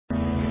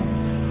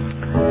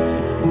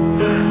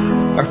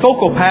Our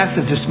focal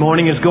passage this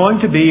morning is going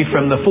to be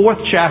from the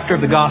 4th chapter of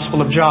the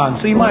Gospel of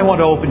John. So you might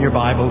want to open your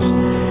Bibles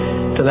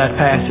to that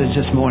passage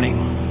this morning.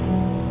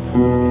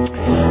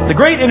 The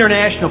great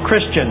international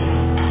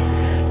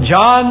Christian,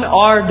 John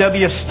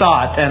R.W.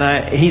 Stott,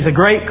 and he's a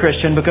great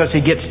Christian because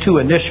he gets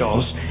 2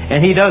 initials, and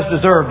he does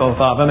deserve both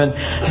of them. And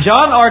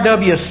John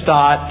R.W.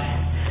 Stott,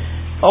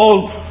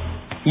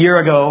 a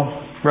year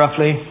ago,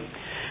 roughly,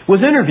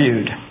 was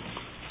interviewed.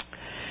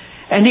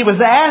 And he was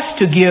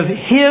asked to give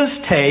his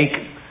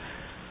take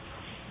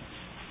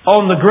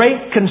on the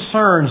great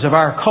concerns of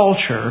our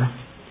culture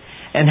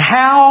and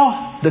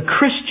how the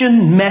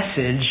Christian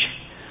message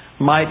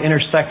might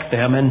intersect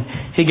them. And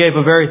he gave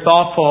a very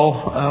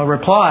thoughtful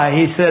reply.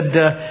 He said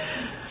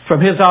from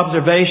his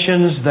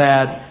observations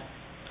that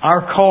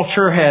our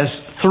culture has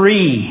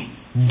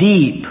 3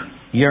 deep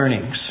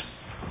yearnings.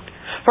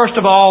 First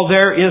of all,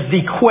 there is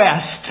the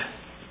quest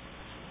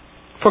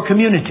for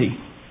community.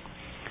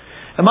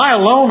 Am I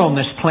alone on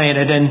this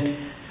planet,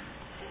 and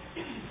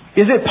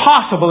is it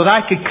possible that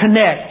I could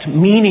connect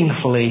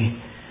meaningfully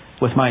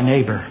with my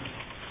neighbor?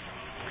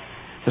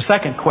 The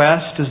second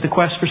quest is the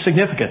quest for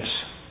significance.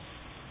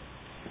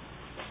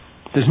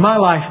 Does my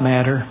life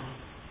matter?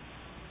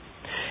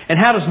 And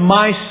how does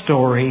my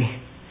story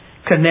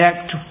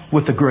connect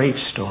with the great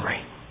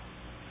story?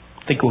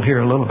 I think we'll hear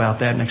a little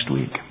about that next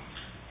week.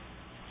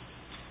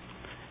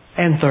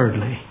 And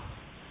thirdly,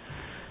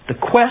 the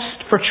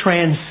quest for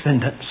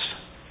transcendence.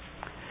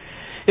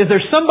 Is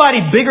there somebody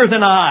bigger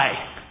than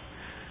I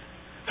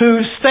who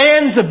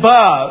stands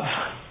above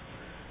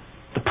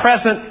the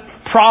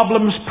present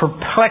problems,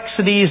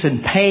 perplexities, and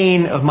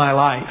pain of my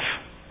life?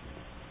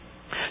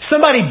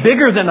 Somebody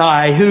bigger than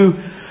I who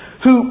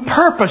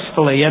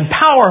purposefully and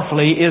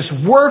powerfully is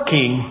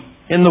working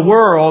in the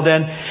world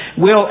and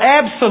will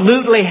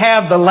absolutely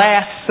have the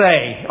last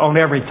say on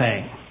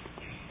everything.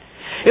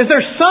 Is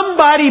there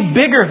somebody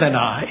bigger than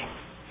I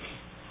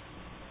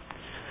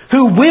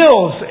who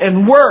wills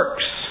and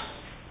works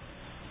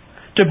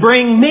to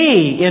bring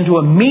me into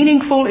a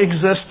meaningful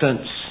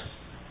existence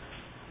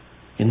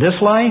in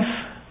this life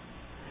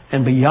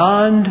and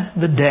beyond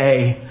the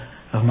day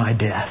of my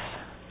death?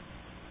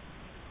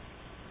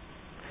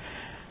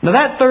 Now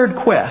that third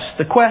quest,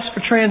 the quest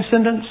for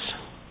transcendence,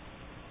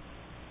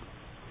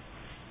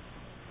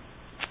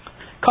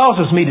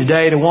 causes me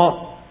today to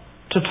want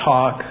to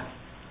talk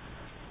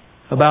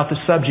about the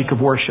subject of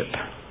worship.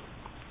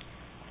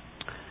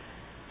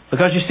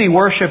 Because you see,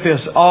 worship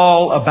is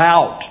all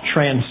about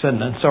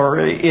transcendence, or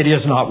it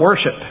is not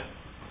worship.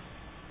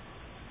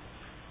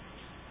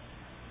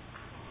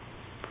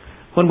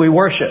 When we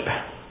worship,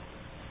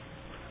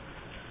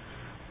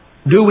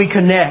 do we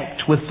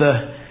connect with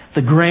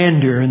the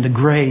grandeur and the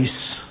grace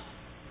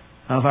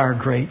of our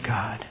great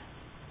God?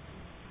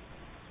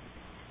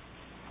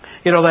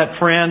 You know, that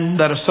friend,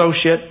 that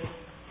associate,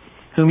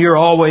 whom you're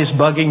always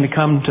bugging to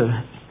come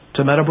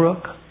to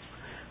Meadowbrook?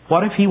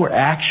 What if he were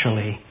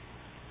actually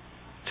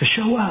to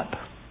show up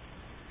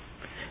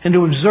and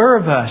to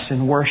observe us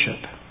in worship?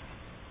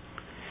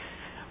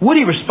 Would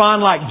he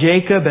respond like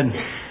Jacob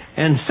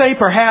and say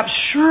perhaps,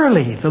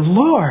 surely the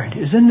Lord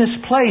is in this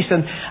place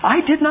and I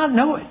did not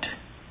know it?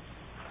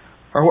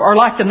 Or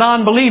like the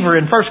non-believer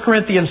in 1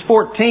 Corinthians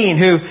 14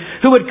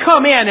 who would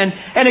come in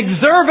and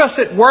observe us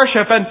at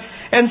worship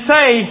and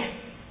say,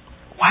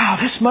 wow,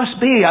 this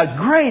must be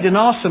a great and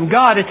awesome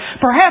God, and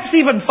perhaps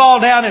even fall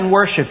down and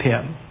worship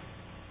Him.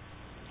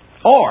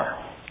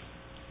 Or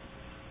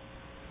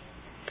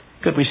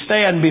could we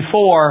stand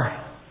before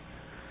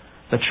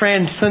the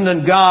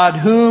transcendent God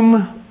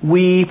whom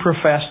we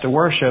profess to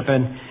worship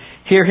and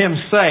hear Him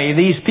say,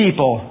 these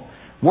people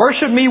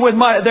worship me with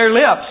their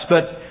lips,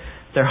 but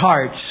their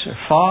hearts are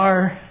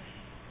far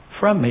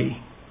from me?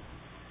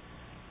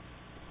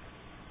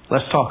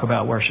 Let's talk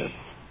about worship.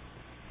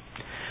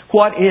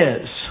 What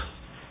is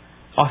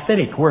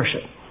authentic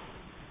worship?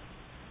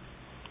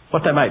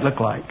 What that might look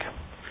like.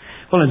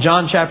 Well, in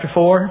John chapter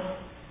 4,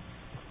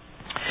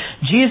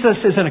 Jesus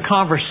is in a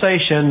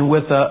conversation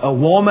with a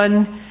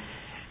woman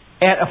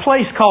at a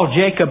place called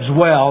Jacob's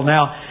Well.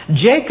 Now,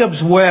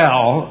 Jacob's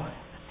Well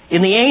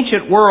in the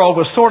ancient world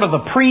was sort of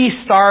the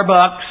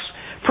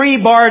pre-Starbucks,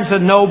 pre-Barnes &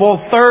 Noble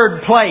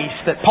third place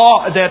that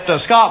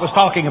Scott was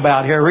talking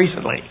about here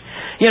recently.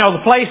 You know,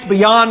 the place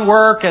beyond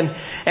work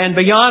and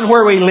beyond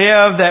where we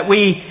live that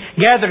we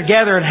gather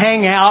together and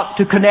hang out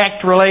to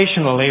connect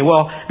relationally.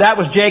 Well, that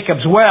was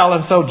Jacob's Well,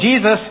 and so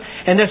Jesus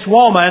and this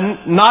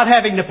woman, not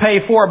having to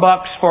pay $4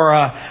 for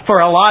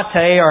a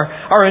latte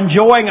or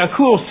enjoying a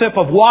cool sip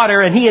of water,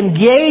 and he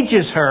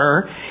engages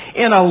her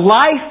in a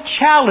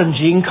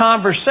life-challenging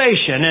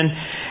conversation.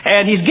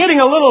 And he's getting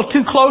a little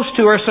too close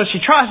to her, so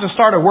she tries to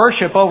start a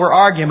worship over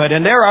argument.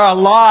 And there are a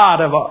lot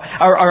of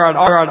an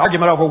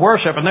argument over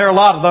worship, and there are a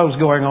lot of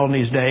those going on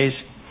these days.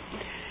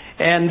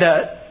 And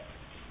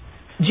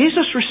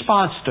Jesus'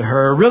 response to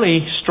her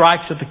really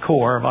strikes at the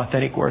core of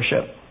authentic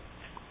worship.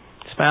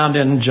 It's found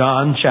in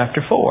John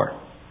chapter 4.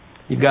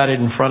 You've got it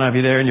in front of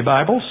you there in your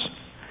Bibles.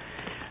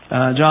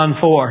 John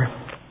 4.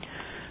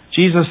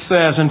 Jesus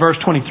says in verse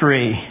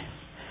 23,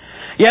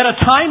 Yet a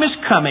time is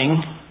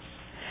coming,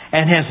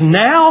 and has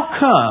now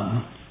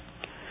come,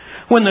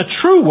 when the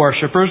true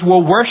worshipers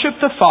will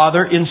worship the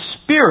Father in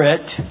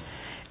spirit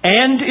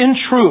and in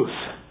truth.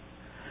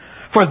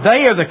 For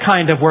they are the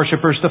kind of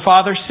worshipers the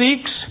Father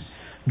seeks.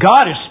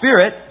 God is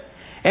spirit,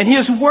 and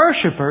His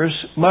worshipers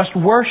must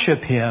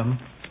worship Him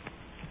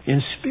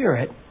in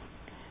spirit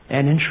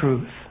and in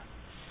truth.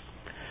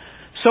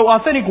 So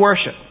authentic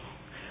worship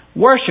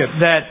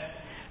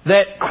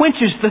that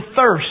quenches the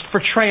thirst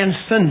for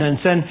transcendence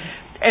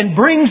and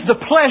brings the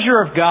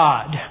pleasure of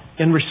God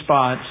in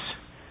response,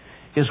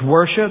 is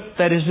worship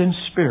that is in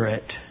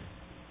spirit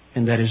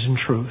and that is in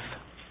truth.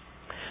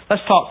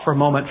 Let's talk for a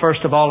moment,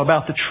 first of all,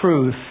 about the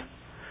truth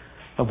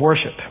of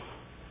worship.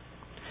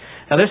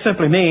 Now, this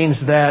simply means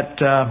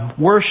that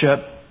worship,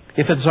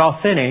 if it's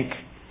authentic,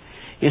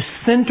 is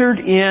centered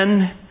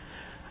in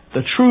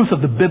the truth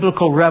of the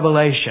biblical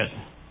revelation,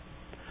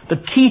 the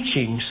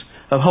teachings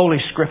of Holy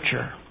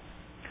Scripture.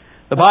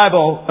 The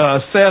Bible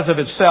says of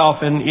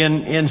itself in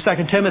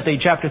 2 Timothy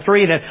chapter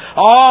 3 that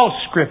all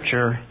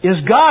Scripture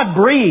is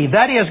God-breathed.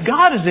 That is,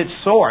 God is its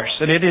source.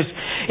 And it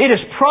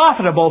is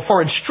profitable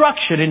for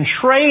instruction and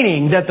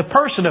training that the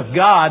person of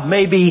God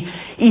may be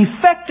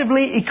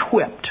effectively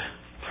equipped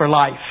for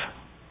life.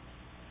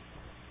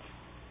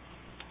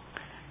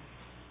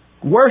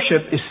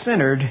 Worship is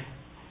centered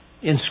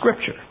in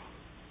Scripture.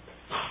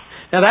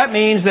 Now that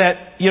means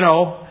that,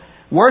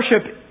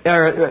 worship...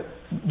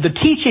 the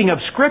teaching of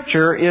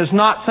Scripture is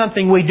not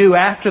something we do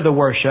after the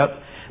worship,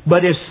 but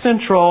is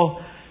central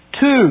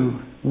to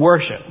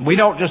worship. We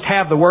don't just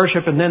have the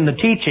worship and then the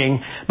teaching,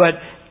 but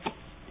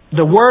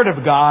the Word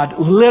of God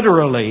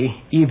literally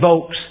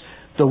evokes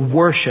the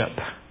worship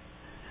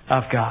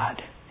of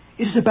God.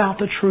 It is about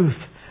the truth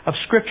of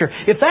Scripture.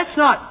 If that's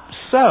not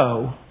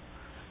so,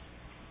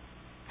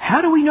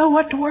 how do we know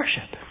what to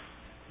worship?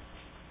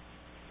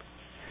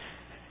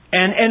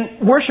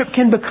 And worship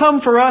can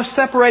become for us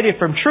separated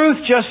from truth,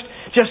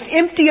 just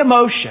empty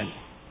emotion,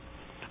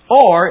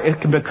 or it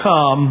can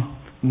become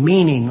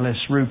meaningless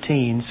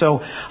routine. So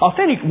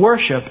authentic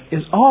worship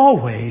is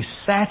always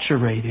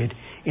saturated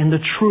in the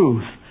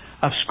truth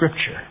of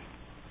Scripture.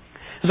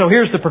 So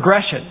here's the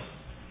progression.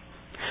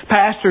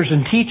 Pastors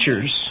and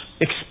teachers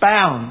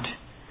expound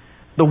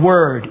the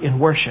Word in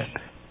worship.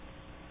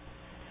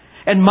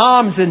 And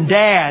moms and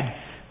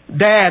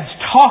dads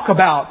talk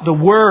about the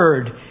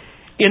Word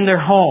in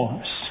their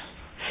homes.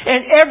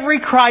 And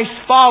every Christ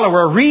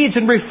follower reads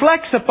and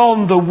reflects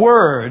upon the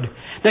Word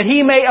that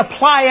he may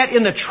apply it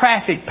in the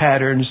traffic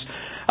patterns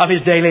of his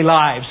daily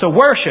life. So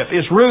worship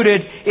is rooted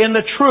in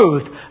the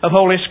truth of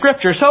Holy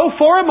Scripture. So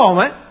for a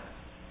moment,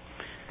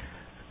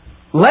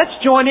 let's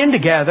join in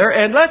together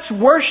and let's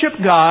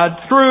worship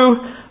God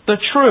through the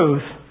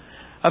truth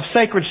of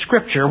sacred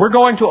Scripture. We're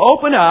going to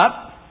open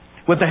up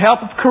with the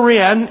help of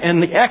Corinne and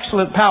the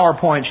excellent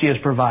PowerPoint she has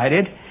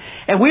provided.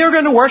 And we are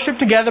going to worship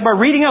together by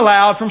reading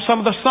aloud from some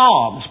of the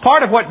Psalms.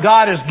 Part of what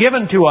God has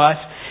given to us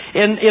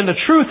in the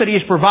truth that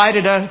He's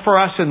provided for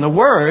us in the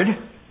Word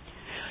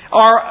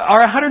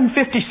are 150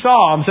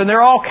 Psalms, and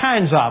there are all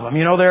kinds of them.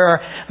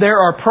 There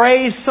are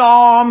praise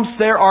Psalms,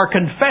 there are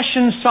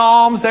confession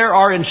Psalms, there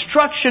are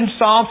instruction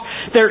Psalms,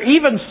 there are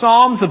even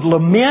Psalms of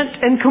lament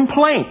and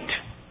complaint.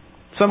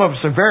 Some of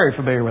us are very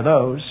familiar with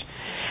those.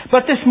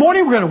 But this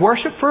morning we're going to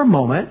worship for a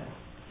moment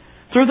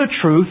through the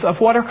truth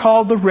of what are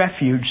called the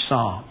refuge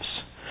Psalms.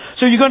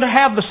 So you're going to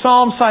have the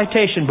Psalm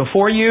citation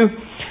before you,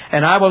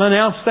 and I will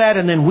announce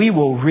that, and then we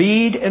will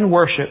read and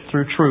worship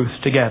through truth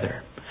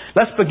together.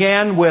 Let's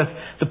begin with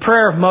the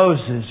prayer of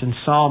Moses in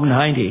Psalm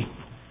 90.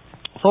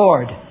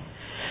 Lord,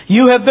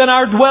 You have been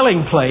our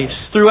dwelling place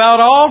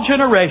throughout all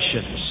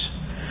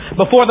generations.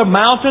 Before the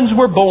mountains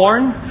were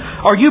born,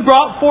 or You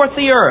brought forth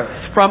the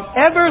earth, from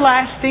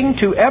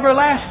everlasting to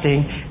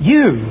everlasting,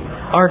 You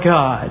are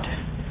God.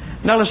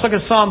 Now let's look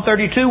at Psalm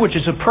 32, which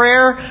is a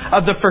prayer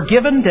of the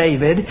forgiven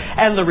David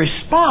and the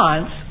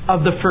response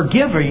of the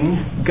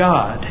forgiving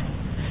God.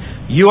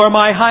 You are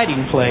my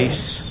hiding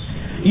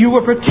place. You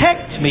will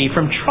protect me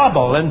from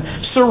trouble and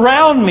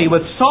surround me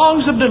with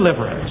songs of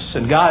deliverance.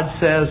 And God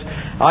says,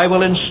 I will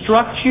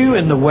instruct you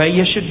in the way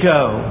you should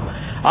go.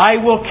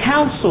 I will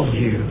counsel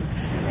you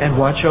and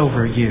watch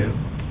over you.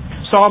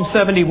 Psalm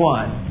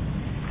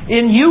 71.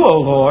 In You, O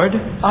Lord,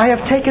 I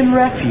have taken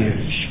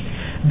refuge.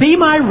 Be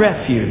my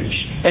refuge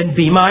and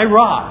be my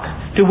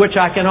rock, to which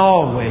I can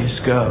always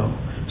go.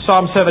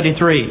 Psalm 73.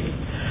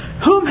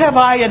 Whom have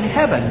I in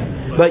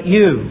heaven but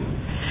You?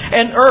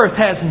 And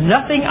earth has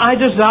nothing I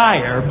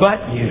desire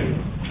but You.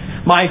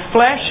 My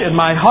flesh and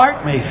my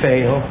heart may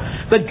fail,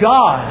 but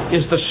God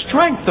is the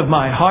strength of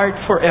my heart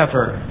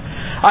forever.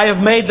 I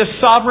have made the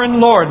sovereign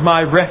Lord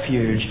my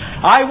refuge.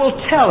 I will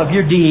tell of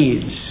Your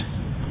deeds.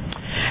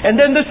 And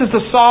then this is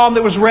the psalm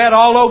that was read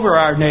all over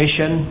our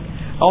nation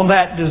on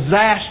that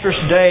disastrous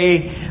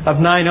day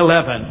of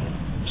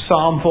 9/11,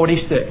 Psalm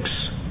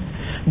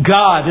 46.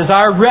 God is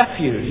our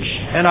refuge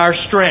and our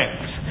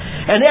strength,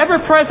 an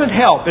ever-present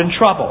help in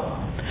trouble.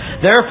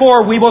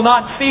 Therefore we will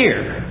not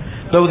fear,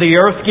 though the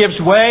earth gives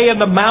way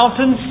and the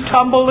mountains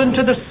tumble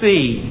into the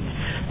sea.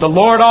 The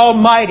Lord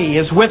Almighty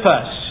is with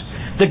us.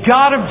 The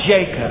God of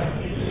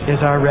Jacob is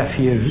our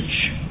refuge.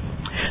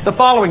 The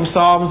following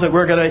Psalms that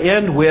we're going to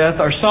end with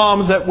are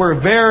Psalms that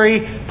were very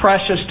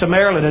precious to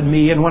Marilyn and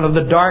me in one of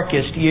the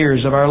darkest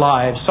years of our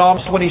lives. Psalm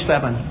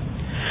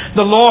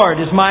 27. The Lord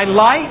is my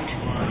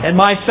light and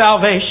my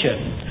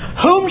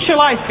salvation. Whom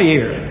shall I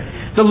fear?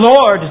 The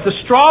Lord is the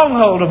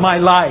stronghold of my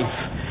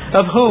life.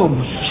 Of whom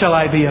shall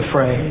I be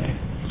afraid?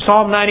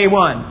 Psalm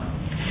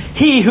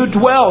 91. He who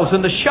dwells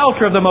in the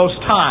shelter of the Most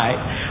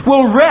High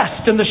will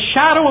rest in the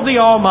shadow of the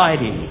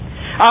Almighty.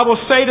 I will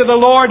say to the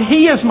Lord,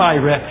 He is my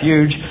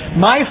refuge,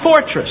 my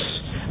fortress,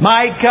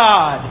 my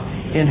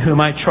God, in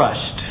whom I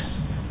trust.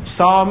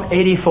 Psalm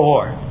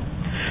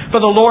 84. For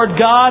the Lord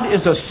God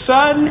is a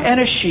sun and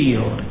a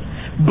shield.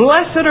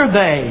 Blessed are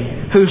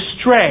they whose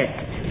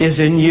strength is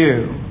in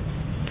you.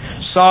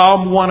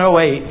 Psalm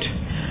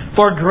 108.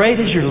 For great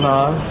is your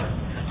love,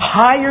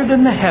 higher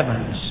than the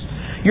heavens.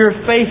 Your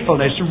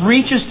faithfulness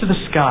reaches to the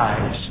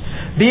skies.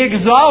 Be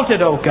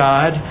exalted, O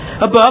God,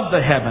 above the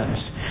heavens,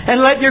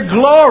 and let your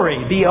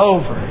glory be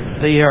over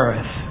the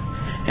earth.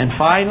 And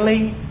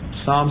finally,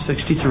 Psalm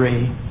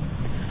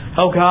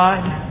 63. O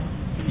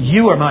God,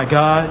 you are my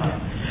God.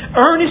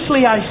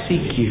 Earnestly I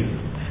seek you.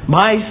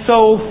 My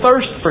soul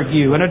thirsts for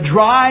you in a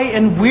dry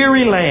and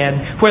weary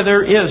land where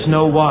there is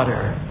no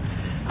water.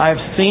 I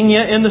have seen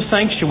you in the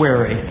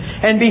sanctuary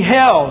and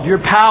beheld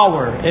your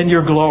power and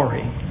your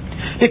glory.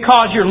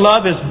 Because your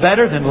love is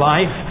better than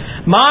life,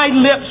 my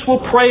lips will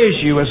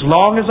praise you as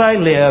long as I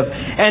live,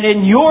 and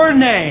in your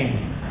name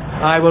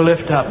I will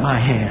lift up my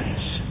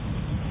hands.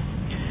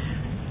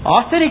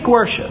 Authentic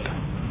worship.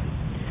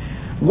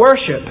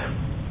 Worship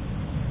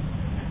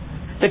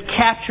that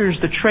captures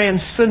the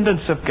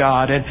transcendence of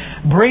God and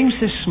brings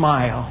His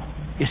smile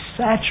is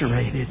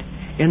saturated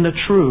in the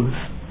truth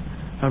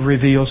of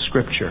revealed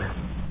Scripture.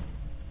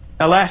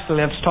 Now lastly,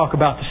 let's talk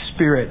about the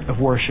spirit of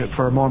worship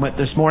for a moment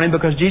this morning,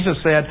 because Jesus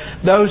said,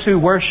 those who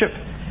worship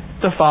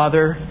the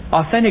Father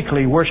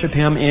authentically worship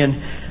Him in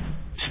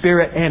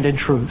spirit and in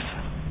truth.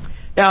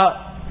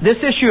 Now,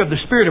 this issue of the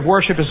spirit of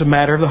worship is a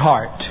matter of the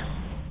heart.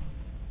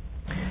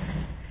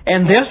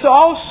 And this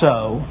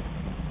also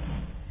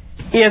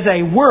is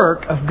a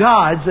work of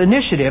God's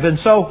initiative. And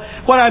so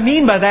what I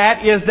mean by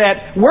that is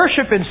that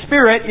worship in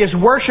spirit is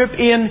worship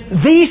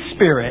in the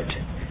Spirit,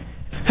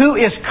 who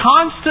is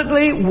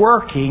constantly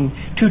working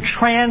to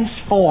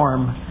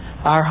transform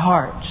our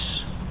hearts.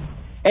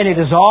 And it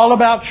is all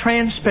about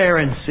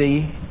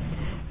transparency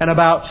and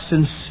about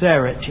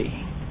sincerity.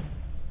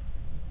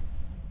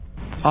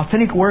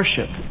 Authentic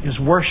worship is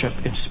worship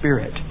in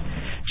spirit.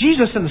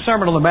 Jesus in the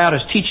Sermon on the Mount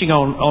is teaching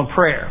on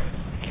prayer.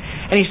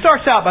 And He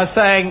starts out by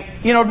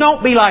saying,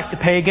 don't be like the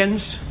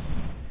pagans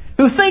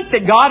who think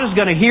that God is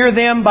going to hear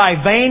them by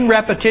vain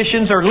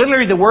repetitions, or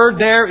literally the word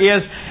there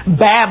is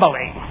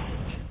babbling.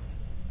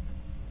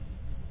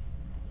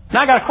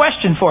 Now I got a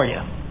question for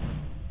you.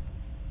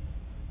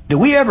 Do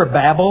we ever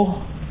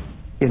babble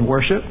in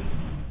worship?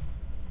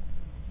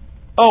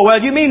 Oh,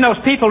 well, you mean those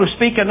people who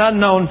speak in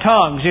unknown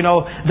tongues,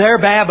 they're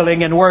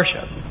babbling in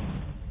worship.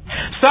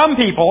 Some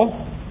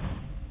people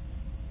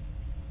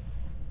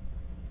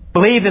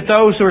believe that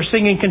those who are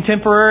singing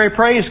contemporary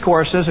praise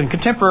choruses, and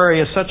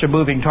contemporary is such a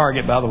moving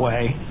target, by the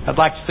way. I'd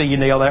like to see you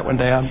nail that one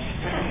down.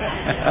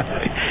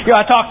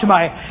 I talked to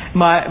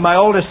my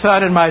oldest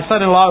son and my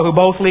son-in-law, who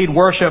both lead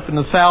worship in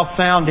the South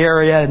Sound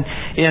area and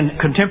in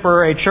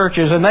contemporary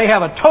churches, and they have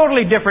a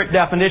totally different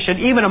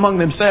definition, even among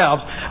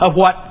themselves, of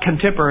what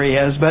contemporary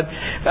is. But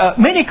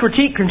many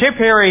critique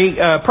contemporary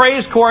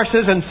praise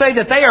choruses and say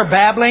that they are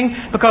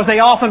babbling because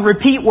they often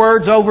repeat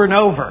words over and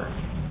over.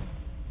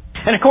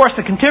 And of course,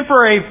 the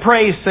contemporary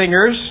praise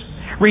singers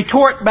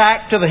retort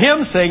back to the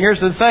hymn singers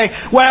and say,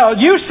 well,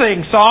 you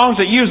sing songs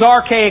that use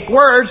archaic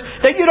words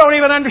that you don't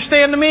even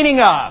understand the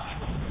meaning of.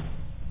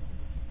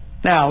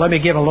 Now, let me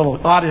give a little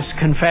honest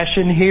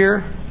confession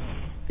here.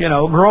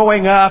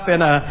 Growing up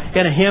in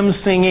a hymn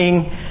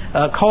singing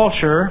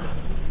culture,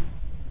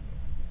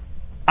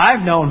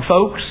 I've known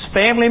folks,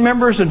 family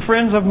members and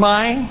friends of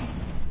mine,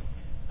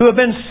 who have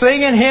been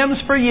singing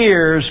hymns for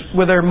years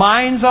with their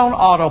minds on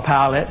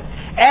autopilot,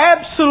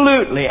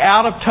 absolutely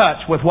out of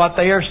touch with what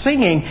they are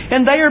singing,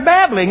 and they are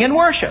babbling in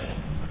worship.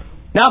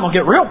 Now I'm going to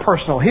get real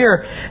personal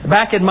here.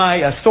 Back in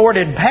my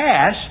sordid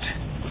past,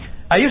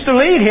 I used to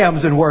lead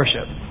hymns in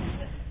worship.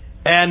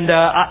 And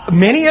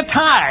many a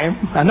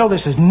time, I know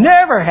this has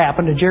never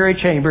happened to Jerry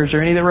Chambers or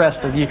any of the rest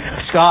of you,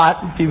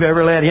 Scott, if you've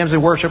ever led hymns in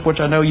worship,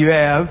 which I know you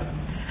have.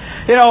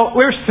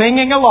 We're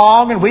singing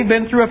along, and we've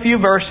been through a few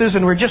verses,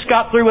 and we just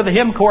got through with the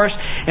hymn chorus,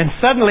 and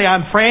suddenly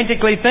I'm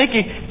frantically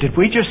thinking, did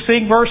we just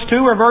sing verse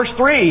 2 or verse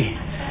 3?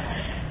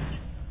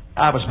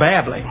 I was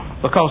babbling,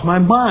 because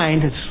my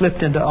mind had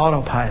slipped into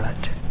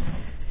autopilot.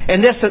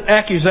 And this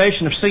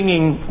accusation of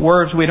singing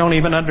words we don't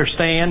even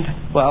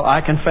understand, well,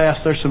 I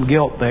confess there's some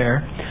guilt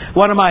there.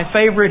 One of my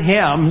favorite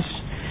hymns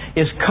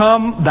is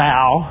Come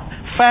Thou,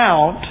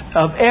 Fount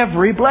of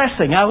Every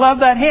Blessing. I love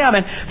that hymn.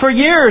 And for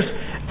years,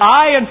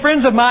 I and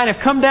friends of mine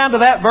have come down to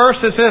that verse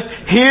that says,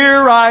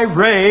 "Here I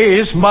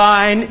raise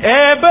mine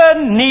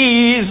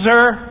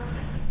Ebenezer,"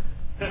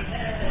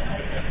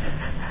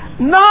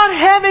 not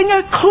having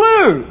a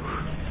clue.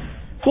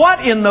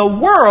 What in the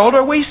world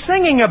are we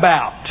singing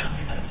about?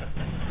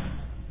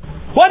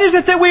 What is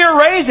it that we are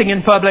raising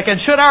in public?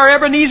 And should our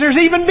Ebenezers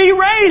even be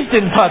raised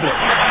in public?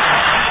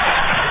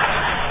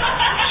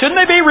 Shouldn't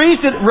they be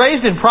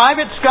raised in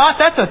private, Scott?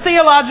 That's a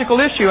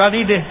theological issue I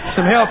need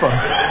some help on.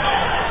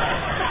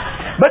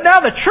 But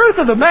now the truth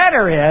of the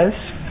matter is,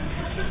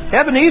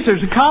 Ebenezer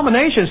is a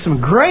combination of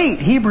some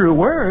great Hebrew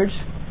words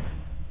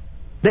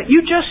that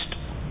you just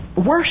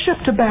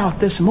worshipped about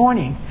this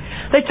morning.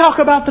 They talk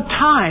about the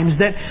times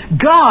that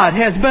God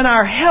has been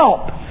our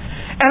help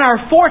and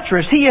our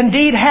fortress. He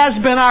indeed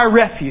has been our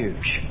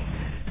refuge.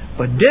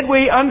 But did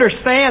we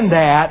understand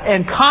that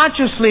and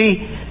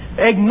consciously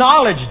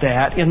acknowledge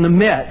that in the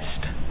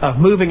midst of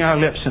moving our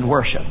lips in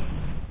worship?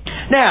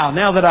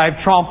 Now that I've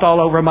tromped all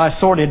over my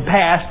sordid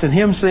past and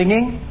hymn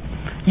singing,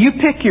 you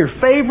pick your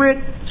favorite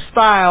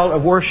style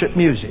of worship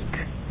music.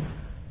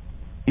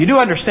 You do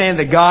understand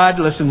that God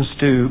listens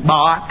to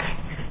Bach,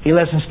 He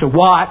listens to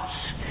Watts,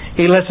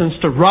 He listens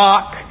to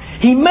rock,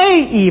 He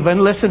may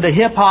even listen to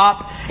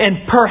hip-hop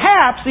and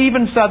perhaps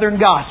even Southern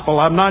gospel,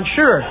 I'm not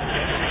sure.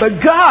 But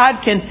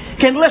God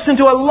can listen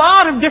to a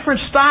lot of different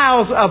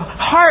styles of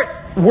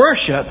heart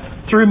worship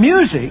through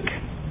music.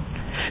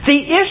 The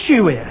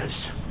issue is,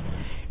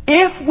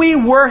 if we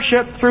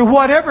worship through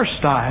whatever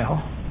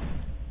style,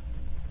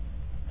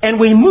 and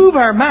we move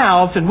our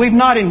mouths and we've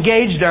not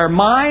engaged our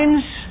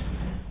minds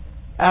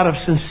out of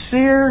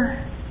sincere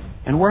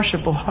and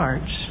worshipful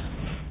hearts,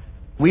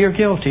 we are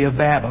guilty of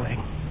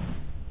babbling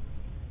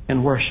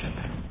in worship.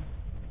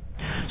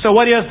 So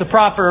what is the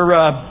proper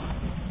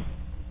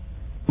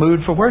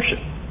mood for worship?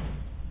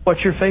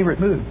 What's your favorite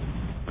mood?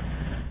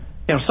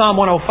 Psalm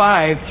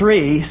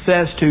 105:3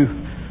 says to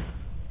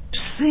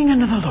sing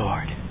unto the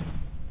Lord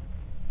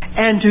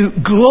and to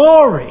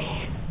glory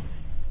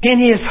in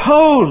His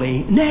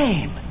holy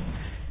name.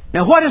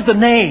 Now, what is the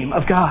name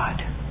of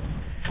God?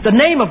 The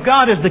name of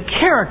God is the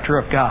character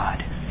of God.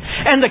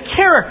 And the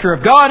character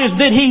of God is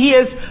that He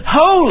is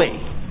holy.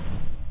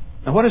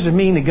 Now, what does it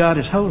mean that God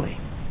is holy?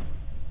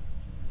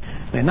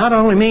 It not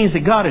only means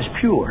that God is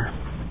pure,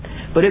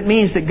 but it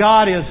means that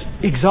God is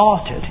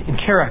exalted in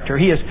character.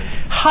 He is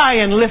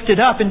high and lifted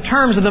up in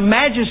terms of the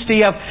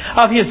majesty of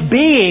His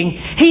being.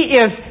 He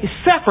is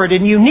separate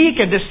and unique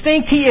and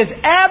distinct. He is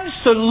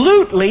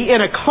absolutely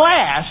in a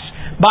class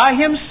by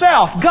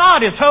Himself.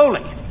 God is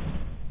holy.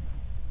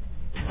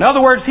 In other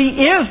words, He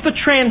is the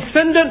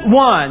transcendent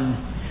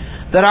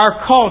one that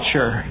our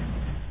culture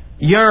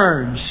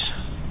yearns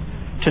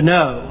to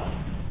know.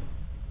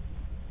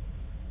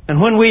 And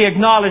when we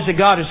acknowledge that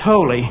God is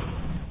holy,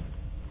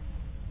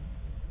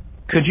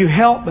 could you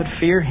help but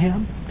fear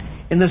Him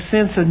in the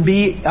sense of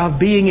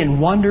being in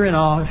wonder and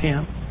awe of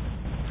Him?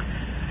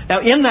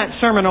 Now, in that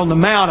Sermon on the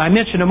Mount, I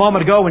mentioned a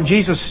moment ago when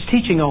Jesus was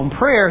teaching on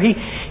prayer,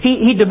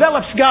 He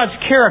develops God's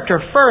character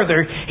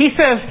further. He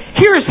says,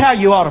 here's how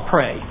you ought to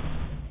pray.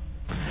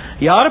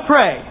 You ought to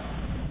pray,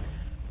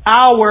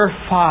 Our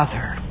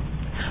Father,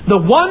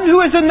 the one who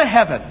is in the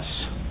heavens,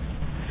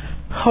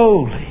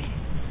 holy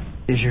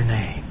is your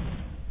name.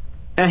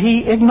 Now,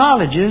 He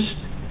acknowledges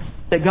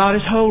that God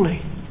is holy,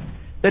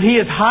 that He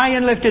is high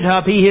and lifted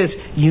up, He is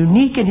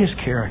unique in His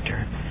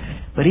character.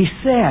 But He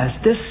says,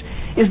 this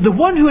is the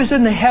one who is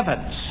in the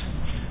heavens.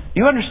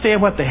 You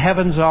understand what the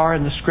heavens are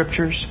in the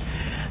Scriptures?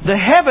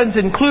 The heavens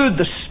include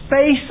the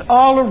space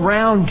all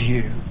around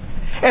you,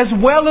 as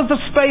well as the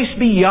space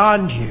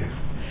beyond you,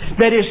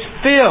 that is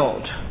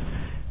filled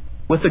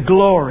with the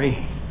glory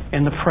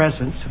and the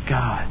presence of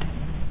God.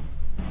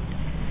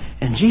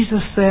 And Jesus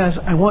says,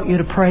 I want you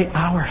to pray,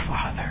 Our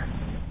Father.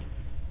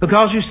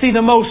 Because you see,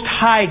 the Most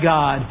High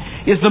God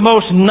is the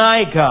Most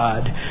Nigh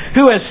God,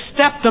 who has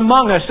stepped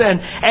among us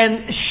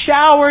and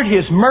showered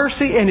His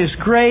mercy and His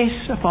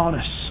grace upon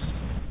us.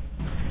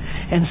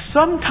 And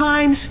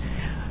sometimes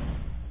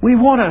we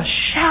want to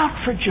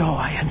shout for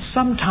joy, and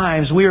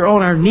sometimes we are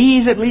on our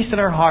knees, at least in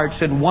our hearts,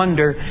 in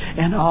wonder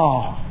and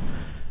awe.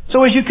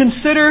 So as you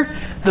consider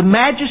the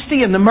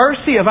majesty and the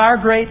mercy of our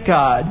great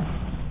God,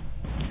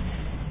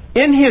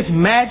 in His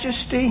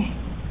majesty,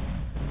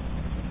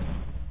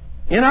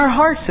 in our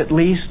hearts at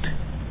least,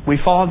 we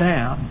fall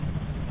down.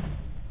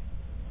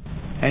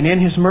 And in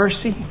His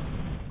mercy,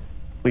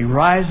 we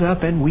rise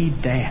up and we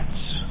dance.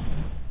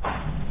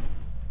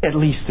 At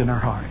least in our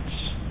hearts.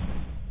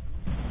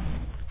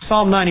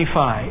 Psalm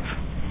 95.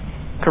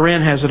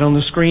 Corinne has it on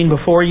the screen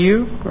before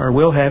you, or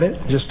will have it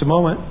in just a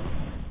moment.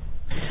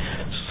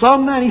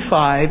 Psalm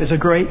 95 is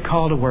a great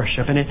call to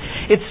worship, and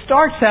it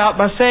starts out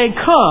by saying,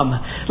 Come,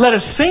 let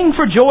us sing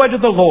for joy to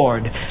the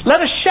Lord.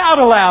 Let us shout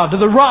aloud to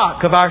the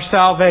rock of our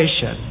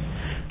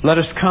salvation. Let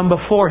us come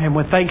before Him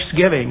with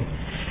thanksgiving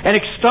and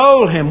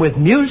extol Him with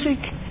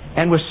music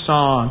and with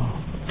song.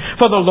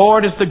 For the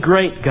Lord is the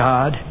great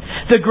God,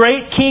 the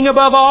great King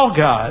above all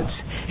gods.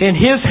 In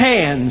His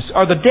hands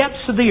are the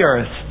depths of the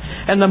earth,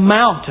 and the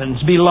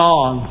mountains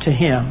belong to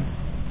Him.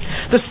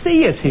 The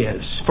sea is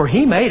His, for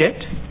He made it,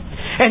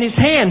 and His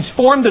hands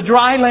formed the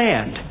dry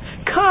land.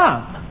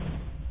 Come,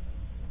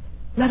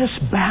 let us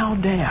bow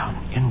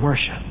down in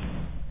worship.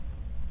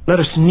 Let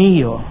us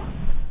kneel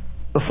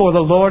before the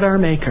Lord our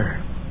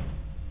Maker,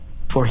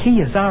 for He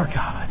is our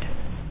God,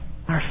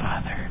 our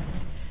Father,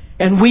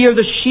 and we are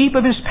the sheep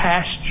of His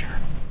pasture,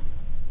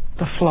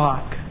 the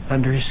flock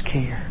under His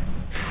care.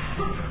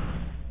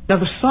 Now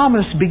the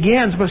psalmist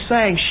begins by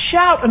saying,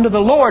 shout unto the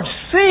Lord,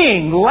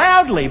 sing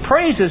loudly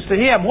praises to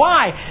Him.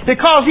 Why?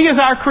 Because He is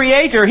our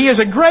Creator. He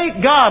is a great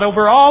God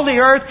over all the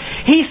earth.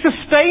 He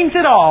sustains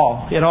it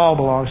all. It all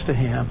belongs to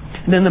Him.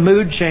 And then the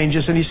mood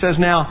changes and he says,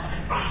 now,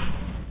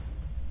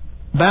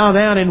 bow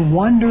down in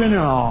wonder and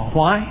awe.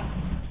 Why?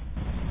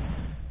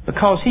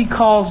 Because He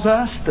calls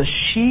us the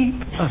sheep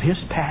of His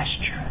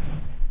pasture,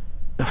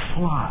 the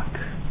flock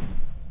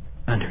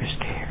under His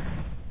care.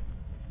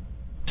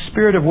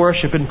 Spirit of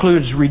worship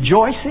includes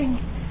rejoicing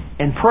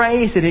and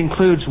praise. It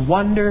includes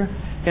wonder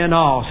and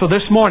awe. So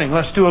this morning,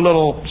 let's do a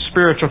little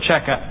spiritual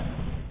checkup.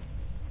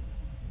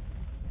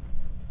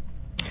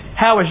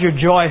 How is your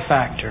joy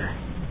factor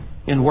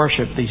in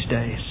worship these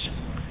days?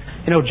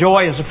 You know,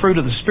 joy is a fruit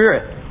of the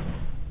Spirit.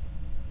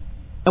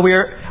 And we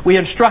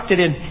are instructed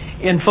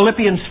in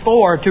Philippians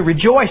 4 to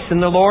rejoice in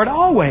the Lord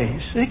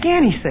always. And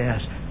again He says,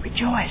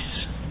 rejoice.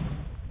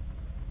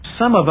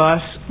 Some of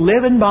us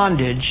live in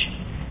bondage,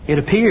 it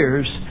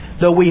appears,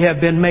 though we have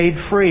been made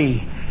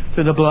free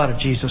through the blood of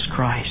Jesus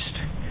Christ.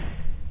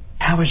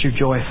 How is your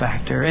joy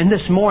factor? And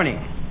this morning,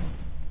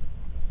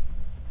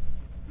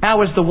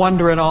 how is the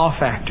wonder and awe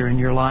factor in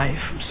your life?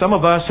 Some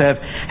of us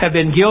have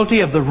been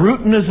guilty of the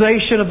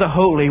routinization of the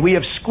holy. We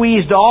have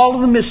squeezed all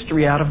of the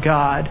mystery out of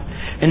God.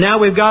 And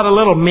now we've got a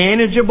little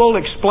manageable,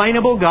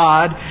 explainable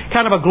God,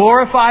 kind of a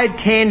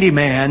glorified candy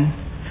man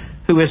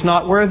who is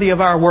not worthy of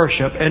our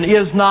worship and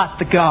is not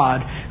the God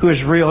who is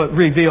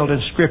revealed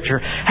in Scripture.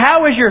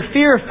 How is your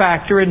fear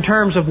factor in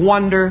terms of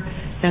wonder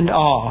and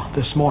awe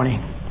this morning?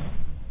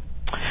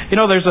 You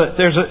know, there's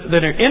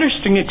an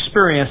interesting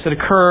experience that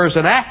occurs,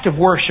 an act of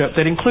worship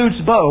that includes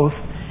both,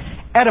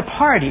 at a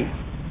party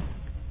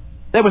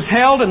that was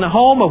held in the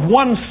home of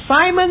one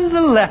Simon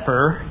the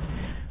leper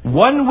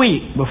 1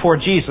 week before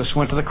Jesus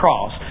went to the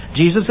cross.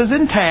 Jesus is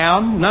in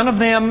town. None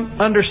of them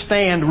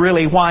understand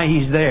really why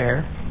He's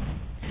there.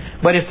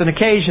 But it's an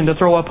occasion to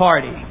throw a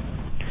party.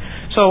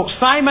 So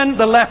Simon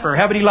the leper,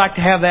 how would you like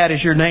to have that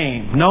as your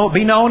name?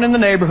 Be known in the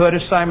neighborhood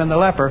as Simon the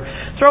leper.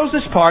 Throws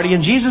this party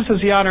and Jesus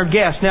is the honored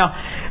guest. Now,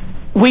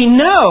 we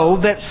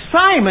know that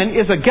Simon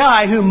is a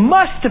guy who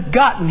must have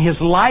gotten his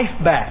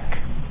life back.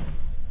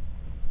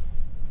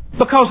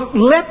 Because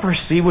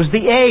leprosy was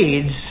the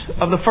AIDS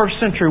of the first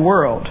century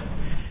world.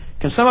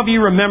 Can some of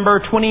you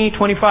remember 20,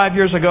 25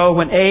 years ago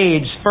when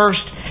AIDS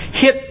first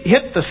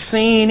hit the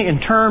scene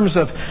in terms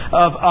of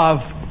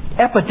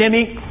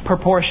epidemic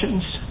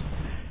proportions?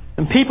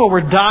 And people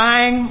were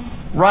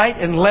dying right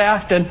and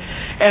left,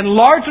 and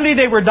largely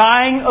they were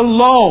dying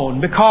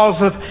alone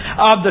because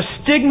of the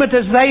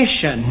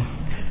stigmatization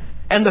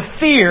and the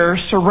fear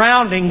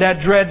surrounding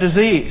that dread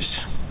disease.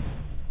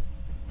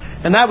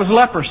 And that was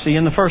leprosy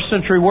in the first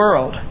century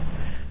world.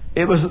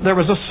 There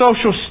was a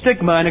social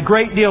stigma and a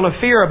great deal of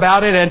fear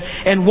about it,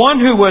 and one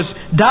who was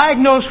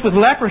diagnosed with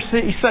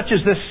leprosy, such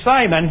as this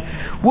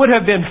Simon, would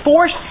have been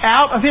forced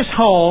out of his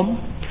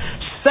home,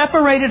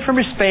 separated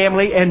from his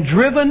family, and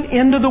driven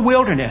into the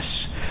wilderness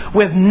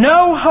with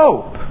no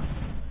hope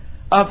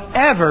of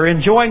ever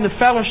enjoying the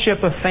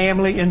fellowship of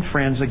family and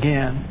friends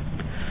again.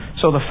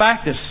 So the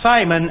fact that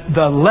Simon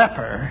the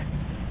leper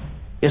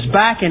is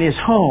back in his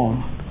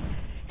home,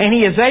 and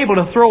he is able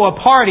to throw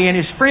a party and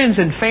his friends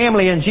and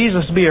family and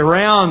Jesus be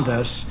around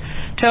us,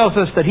 tells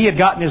us that he had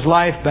gotten his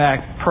life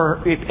back.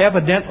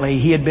 Evidently,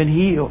 he had been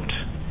healed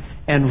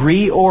and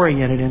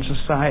reoriented in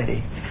society.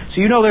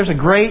 So you know there's a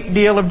great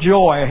deal of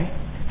joy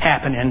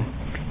happening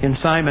in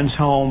Simon's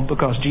home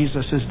because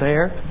Jesus is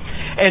there.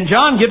 And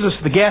John gives us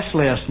the guest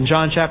list in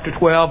John chapter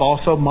 12,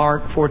 also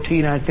Mark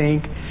 14, I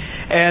think.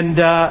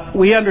 And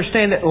we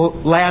understand that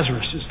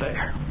Lazarus is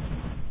there.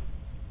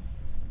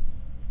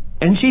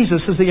 And Jesus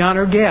is the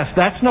honored guest.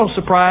 That's no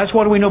surprise.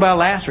 What do we know about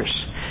Lazarus?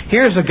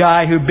 Here's a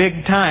guy who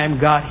big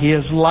time got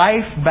his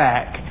life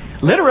back.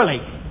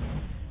 Literally.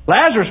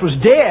 Lazarus was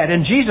dead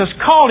and Jesus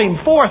called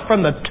him forth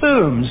from the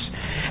tombs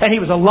and he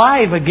was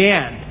alive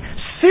again.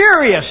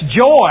 Serious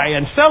joy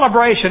and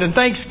celebration and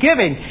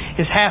thanksgiving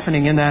is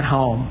happening in that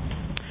home.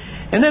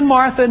 And then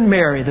Martha and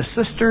Mary, the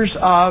sisters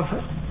of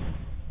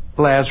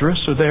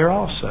Lazarus, are there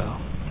also.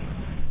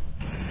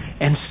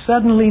 And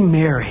suddenly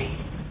Mary,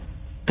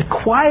 the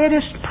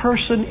quietest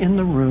person in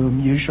the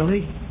room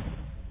usually,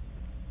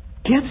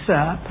 gets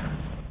up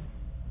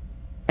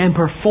and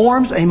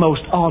performs a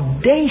most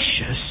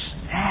audacious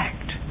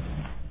act.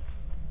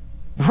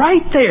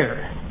 Right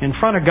there in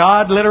front of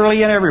God,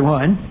 literally, and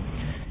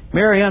everyone,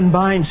 Mary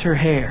unbinds her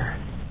hair.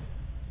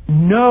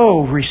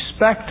 No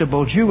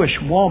respectable Jewish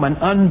woman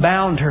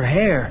unbound her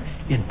hair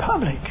in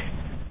public.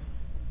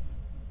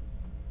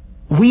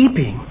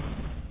 Weeping,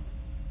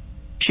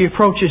 she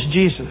approaches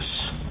Jesus.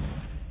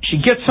 She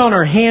gets on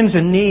her hands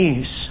and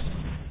knees.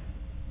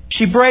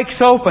 She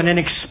breaks open an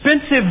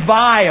expensive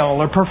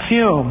vial of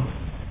perfume,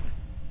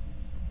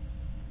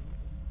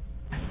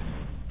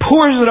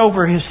 pours it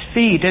over His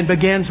feet, and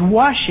begins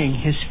washing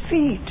His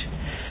feet.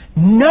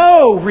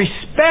 No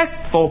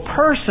respectful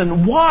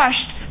person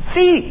washed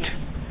feet.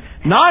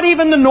 Not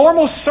even the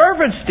normal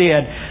servants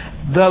did.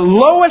 The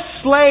lowest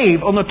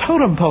slave on the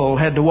totem pole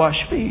had to wash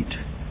feet.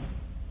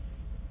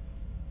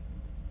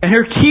 And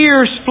her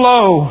tears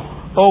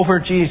flow over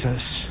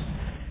Jesus,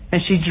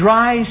 and she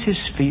dries His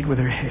feet with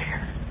her hair.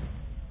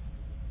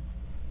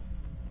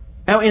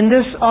 Now, in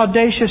this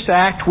audacious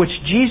act, which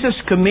Jesus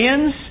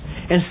commends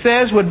and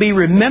says would be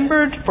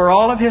remembered for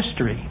all of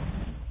history,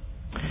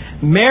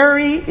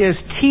 Mary is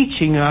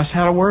teaching us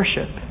how to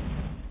worship.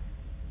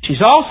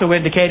 She's also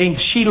indicating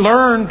she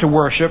learned to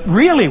worship,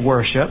 really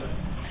worship,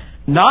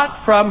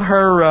 not from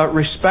her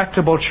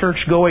respectable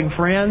church-going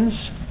friends,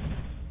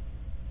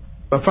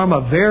 but from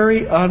a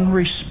very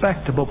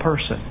unrespectable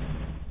person.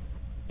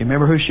 You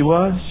remember who she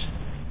was?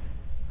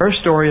 Her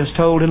story is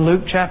told in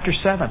Luke chapter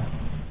 7.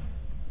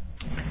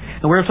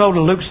 And we're told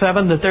in Luke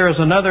 7 that there is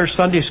another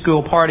Sunday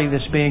school party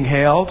that's being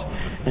held,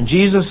 and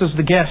Jesus is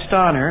the guest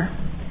honor.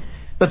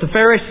 But the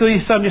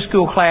Pharisee Sunday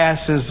school class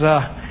is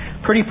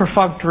pretty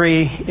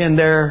perfunctory in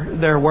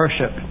their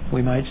worship,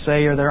 we might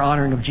say, or their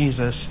honoring of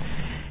Jesus.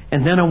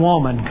 And then a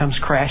woman comes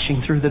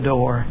crashing through the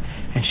door,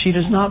 and she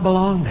does not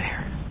belong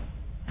there.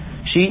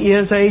 She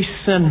is a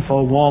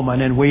sinful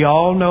woman, and we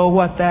all know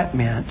what that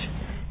meant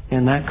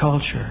in that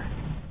culture.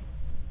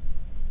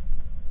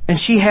 And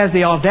she has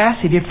the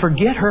audacity to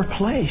forget her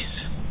place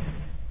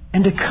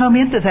and to come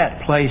into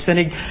that place and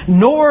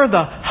ignore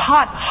the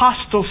hot,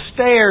 hostile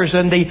stares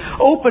and the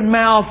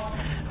open-mouthed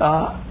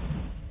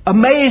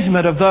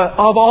amazement of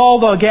all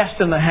the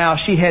guests in the house.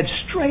 She heads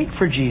straight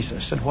for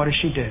Jesus. And what does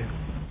she do?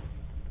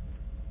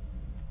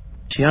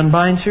 She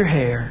unbinds her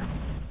hair.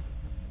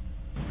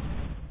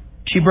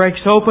 She breaks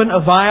open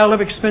a vial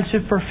of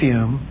expensive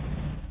perfume.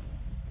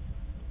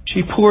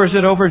 She pours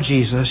it over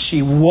Jesus.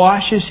 She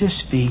washes His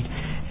feet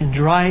and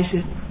dries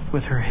it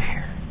with her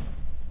hair.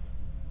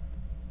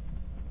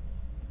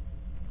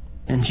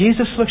 And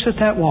Jesus looks at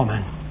that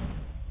woman,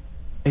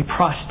 a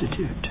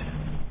prostitute,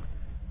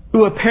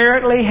 who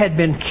apparently had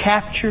been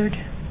captured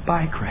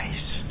by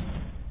grace.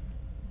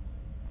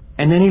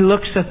 And then He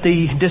looks at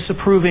the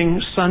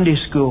disapproving Sunday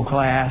school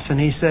class and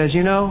He says,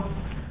 you know,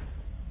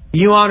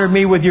 you honor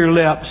me with your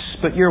lips,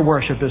 but your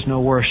worship is no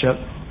worship.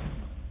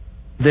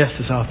 This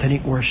is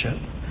authentic worship.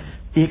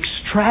 The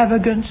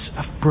extravagance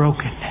of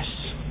brokenness.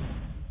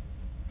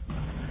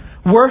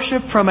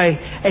 Worship from a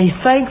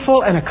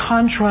thankful and a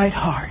contrite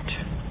heart.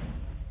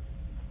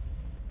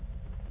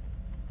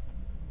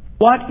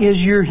 What is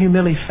your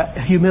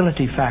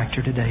humility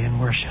factor today in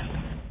worship?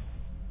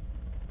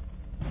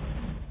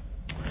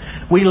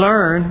 We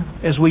learn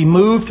as we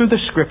move through the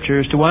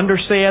Scriptures to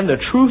understand the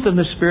truth and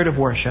the spirit of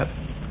worship,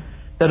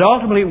 that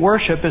ultimately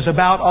worship is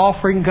about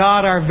offering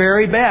God our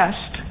very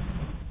best.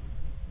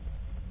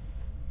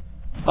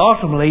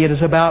 Ultimately, it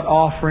is about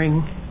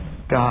offering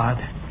God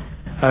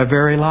our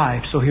very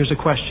life. So here's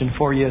a question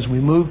for you as we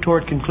move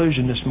toward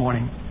conclusion this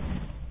morning.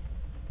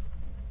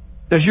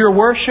 Does your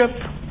worship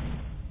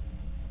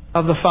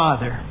of the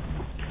Father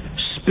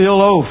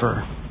spill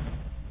over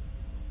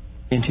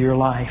into your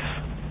life?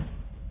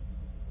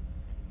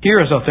 Here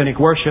is authentic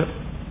worship.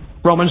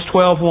 Romans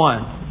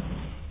 12:1.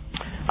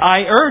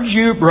 I urge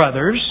you,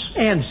 brothers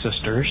and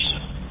sisters,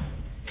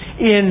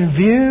 in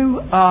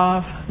view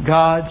of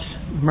God's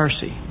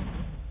mercy.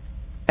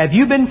 Have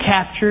you been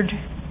captured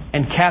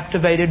and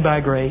captivated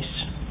by grace?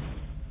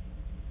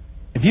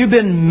 Have you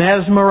been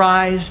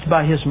mesmerized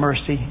by His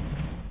mercy?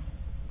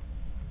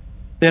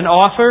 Then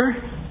offer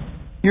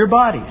your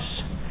bodies,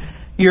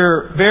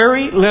 your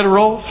very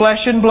literal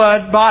flesh and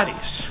blood bodies,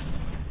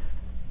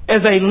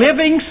 as a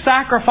living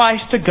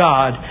sacrifice to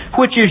God,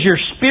 which is your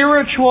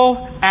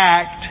spiritual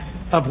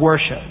act of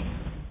worship.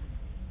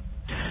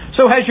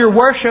 So has your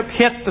worship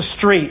hit the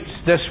streets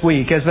this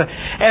week? As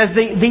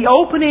the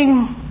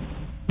opening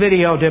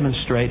video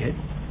demonstrated,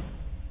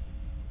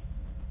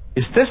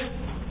 is this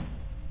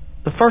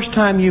the first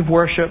time you've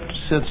worshipped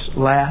since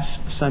last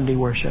Sunday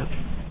worship?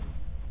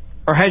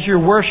 Or has your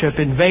worship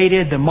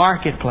invaded the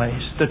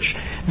marketplace,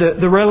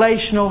 the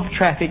relational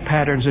traffic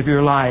patterns of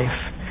your life?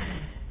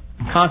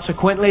 And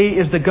consequently,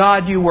 is the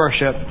God you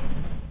worship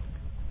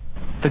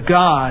the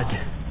God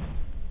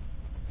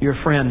your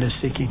friend is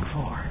seeking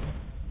for?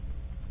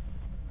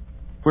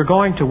 We're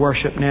going to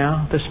worship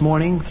now, this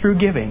morning, through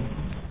giving.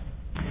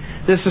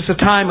 This is a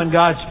time when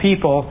God's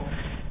people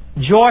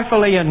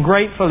joyfully and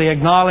gratefully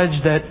acknowledge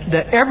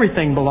that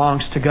everything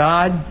belongs to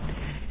God.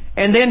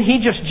 And then He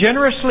just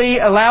generously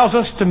allows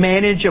us to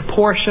manage a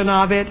portion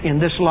of it in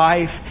this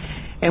life.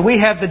 And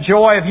we have the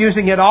joy of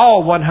using it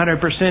all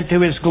 100%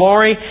 to His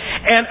glory.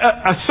 And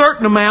a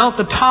certain amount,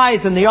 the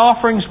tithes and the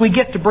offerings, we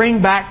get to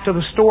bring back to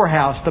the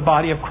storehouse, the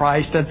body of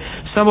Christ. And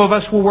some of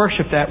us will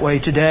worship that way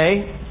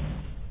today.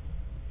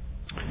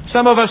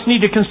 Some of us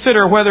need to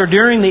consider whether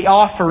during the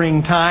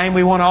offering time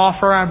we want to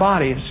offer our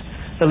bodies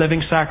the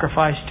living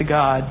sacrifice to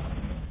God.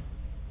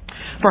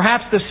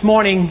 Perhaps this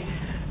morning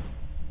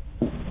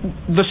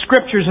the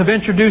Scriptures have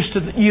introduced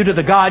you to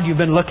the God you've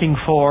been looking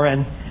for,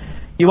 and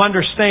you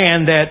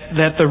understand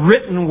that the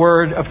written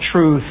Word of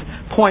truth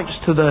points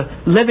to the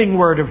living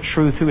Word of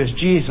truth, who is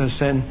Jesus,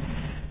 and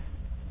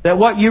that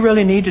what you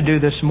really need to do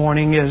this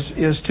morning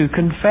is to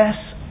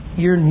confess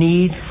your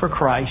need for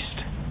Christ.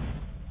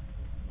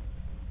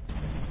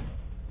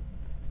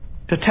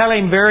 To tell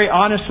Him very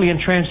honestly and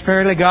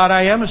transparently, God,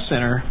 I am a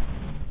sinner.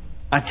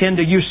 I tend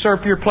to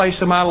usurp your place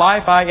in my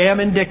life. I am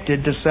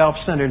addicted to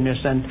self-centeredness,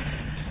 and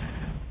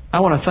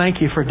I want to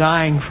thank you for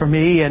dying for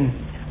me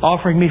and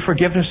offering me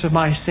forgiveness of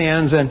my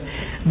sins. And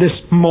this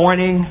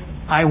morning,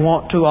 I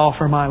want to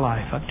offer my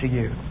life up to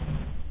you.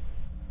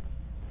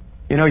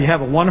 You know, you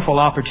have a wonderful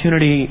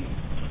opportunity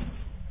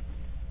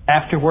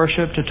after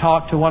worship to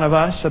talk to one of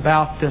us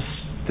about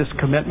this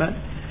commitment.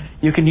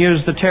 You can use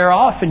the tear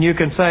off and you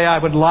can say, I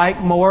would like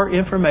more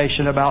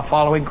information about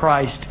following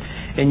Christ.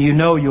 And you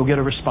know you'll get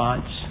a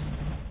response.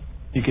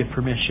 You get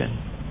permission.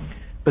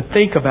 But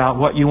think about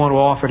what you want to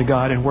offer to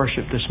God in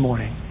worship this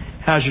morning.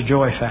 How's your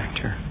joy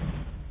factor?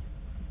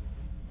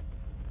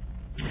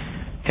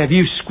 Have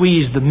you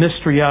squeezed the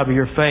mystery out of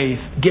your faith?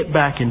 Get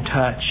back in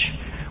touch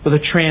with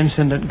the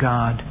transcendent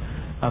God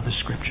of the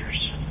Scriptures.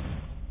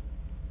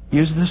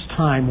 Use this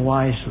time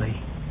wisely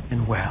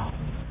and well.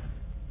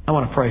 I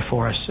want to pray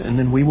for us, and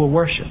then we will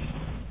worship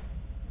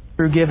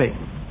through giving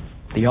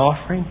the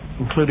offering,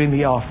 including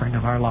the offering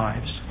of our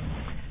lives.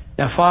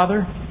 Now,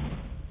 Father,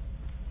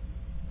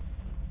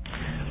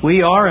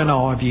 we are in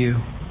awe of you.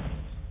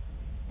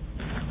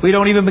 We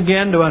don't even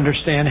begin to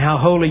understand how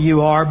holy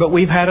you are, but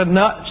we've had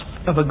enough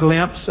of a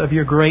glimpse of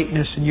your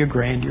greatness and your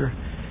grandeur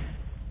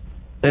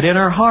that in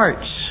our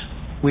hearts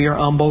we are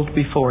humbled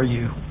before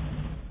you.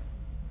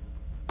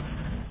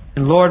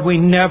 And Lord, we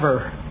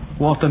never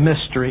want the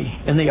mystery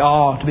and the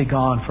awe to be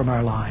gone from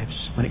our lives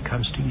when it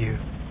comes to you.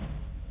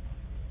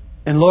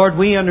 And Lord,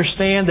 we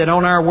understand that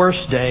on our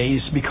worst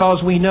days,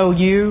 because we know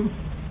you,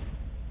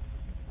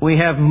 we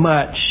have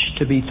much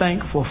to be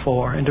thankful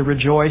for and to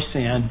rejoice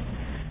in.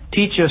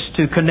 Teach us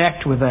to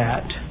connect with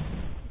that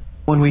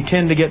when we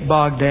tend to get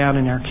bogged down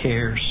in our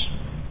cares.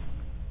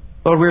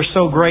 Lord, we're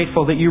so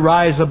grateful that you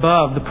rise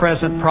above the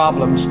present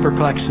problems,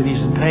 perplexities,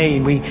 and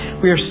pain.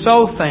 We are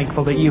so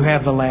thankful that you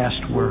have the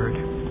last word.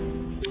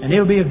 And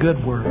it'll be a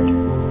good word.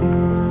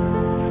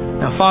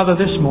 Now, Father,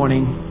 this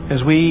morning, as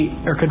we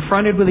are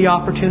confronted with the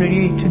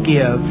opportunity to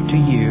give to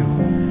you,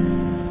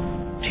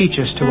 teach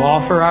us to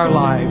offer our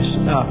lives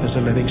up as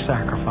a living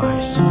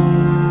sacrifice.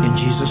 In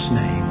Jesus'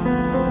 name,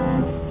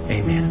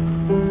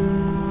 amen.